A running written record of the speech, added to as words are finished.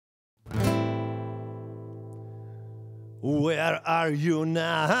Where are you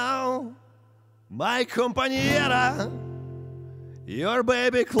now, my Companjera? Your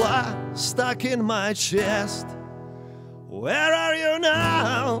baby claw stuck in my chest. Where are you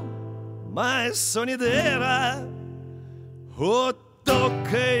now, my sonidera? Who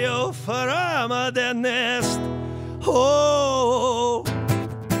took you from the nest? Oh,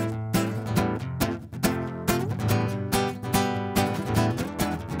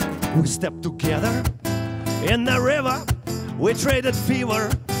 we stepped together in the river. We traded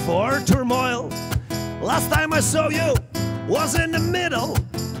fever for turmoil. Last time I saw you was in the middle.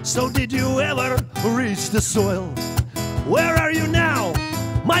 So did you ever reach the soil? Where are you now,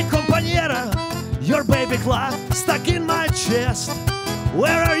 my Companjera? Your baby claw stuck in my chest.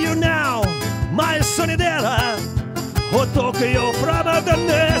 Where are you now, my sonidera? Who took you from the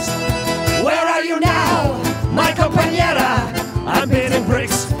nest? Where are you now, my Companjera? I'm beating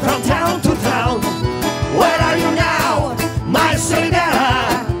bricks from town to town. Where are you now, my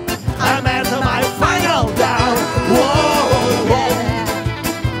sonidera? I'm at my final down. Whoa, whoa.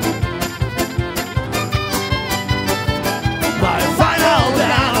 My final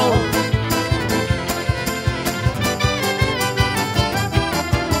down.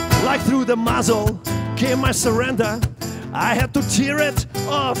 Like through the muzzle came my surrender. I had to tear it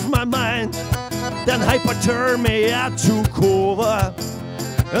off my mind. Then hypothermia took over.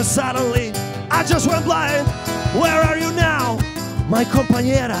 And suddenly I just went blind. Where are you now, my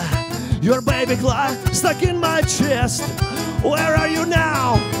Companjera? Your baby claw stuck in my chest. Where are you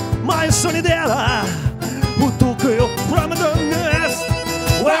now, my sonidera? Who took you from the nest?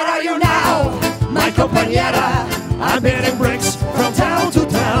 Where are you now, my Companjera? I'm beating bricks from town to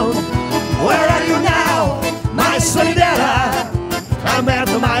town. Where are you now, my sonidera? I'm at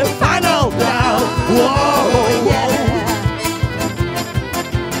my final down. Whoa, whoa.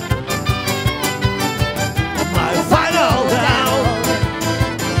 My final down.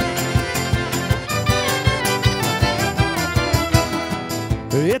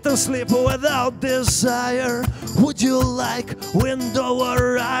 Eat and sleep without desire. Would you like window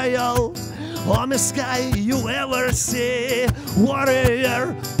or aisle? Honest sky you ever see?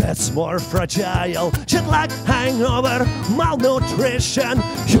 Warrior that's more fragile. Jet lag, hangover, malnutrition.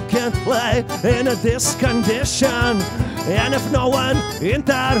 You can't play in this condition. And if no one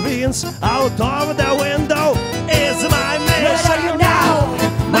intervenes, out of the window is my mission. Where are you now,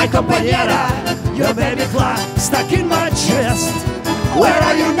 my Companjera? Your baby claw stuck in my chest. Where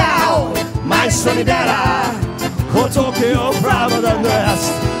are you now, my sonidera? Who took you from the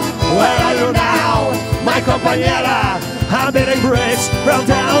nest? Where are you now, my Companjera? I'm beating bricks from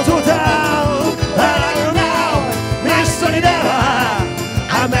town to town. Where are you now, my sonidera?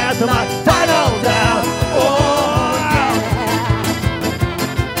 I'm at my final down. Oh,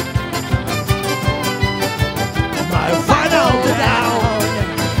 my final down.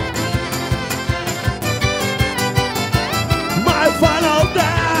 My final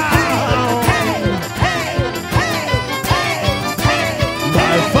down.